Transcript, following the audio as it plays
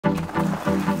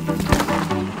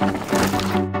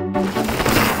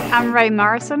I'm Rae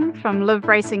Morrison from Live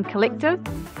Racing Collective,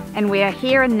 and we are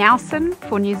here in Nelson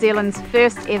for New Zealand's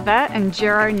first ever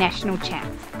Enduro National Champ.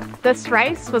 This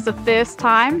race was the first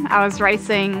time I was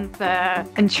racing the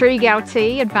Intrigue LT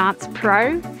Advanced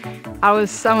Pro. I was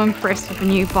so impressed with the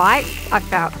new bike. I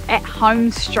felt at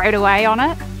home straight away on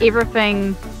it.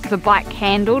 Everything the bike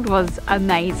handled was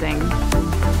amazing.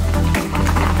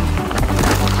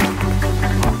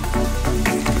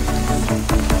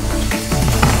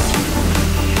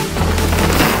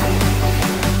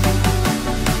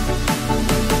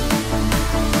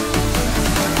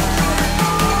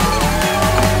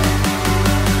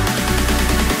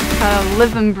 I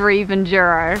live and breathe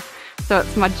enduro. So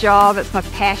it's my job, it's my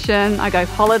passion. I go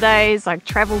holidays, I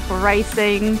travel for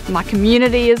racing. My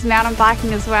community is mountain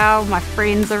biking as well. My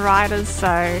friends are riders.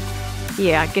 So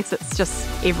yeah, I guess it's just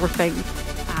everything,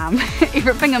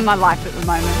 everything in my life at the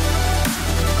moment.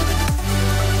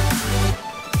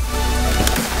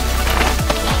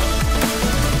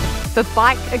 The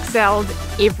bike excelled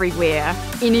everywhere,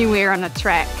 anywhere on the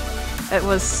track. It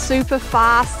was super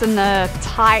fast in the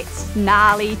tight,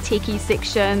 gnarly, techie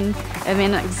section, and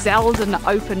then it excelled in the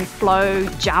open flow,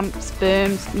 jumps,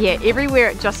 berms. Yeah, everywhere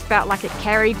it just felt like it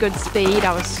carried good speed.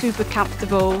 I was super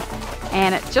comfortable,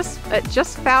 and it just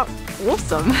felt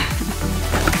awesome.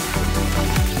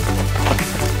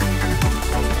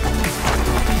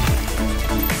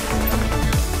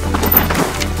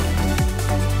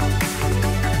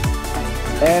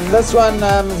 And this one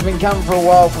has been coming for a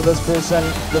while for this person.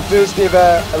 The first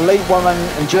ever elite woman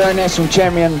Enduro National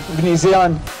Champion of New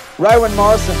Zealand, Rae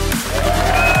Morrison.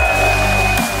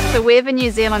 To wear the New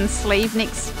Zealand sleeve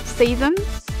next season,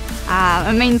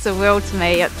 it means the world to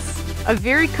me. It's a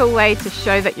very cool way to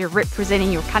show that you're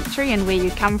representing your country and where you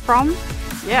come from.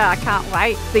 Yeah, I can't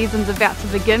wait. Season's about to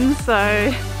begin,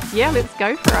 so yeah, let's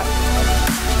go for it.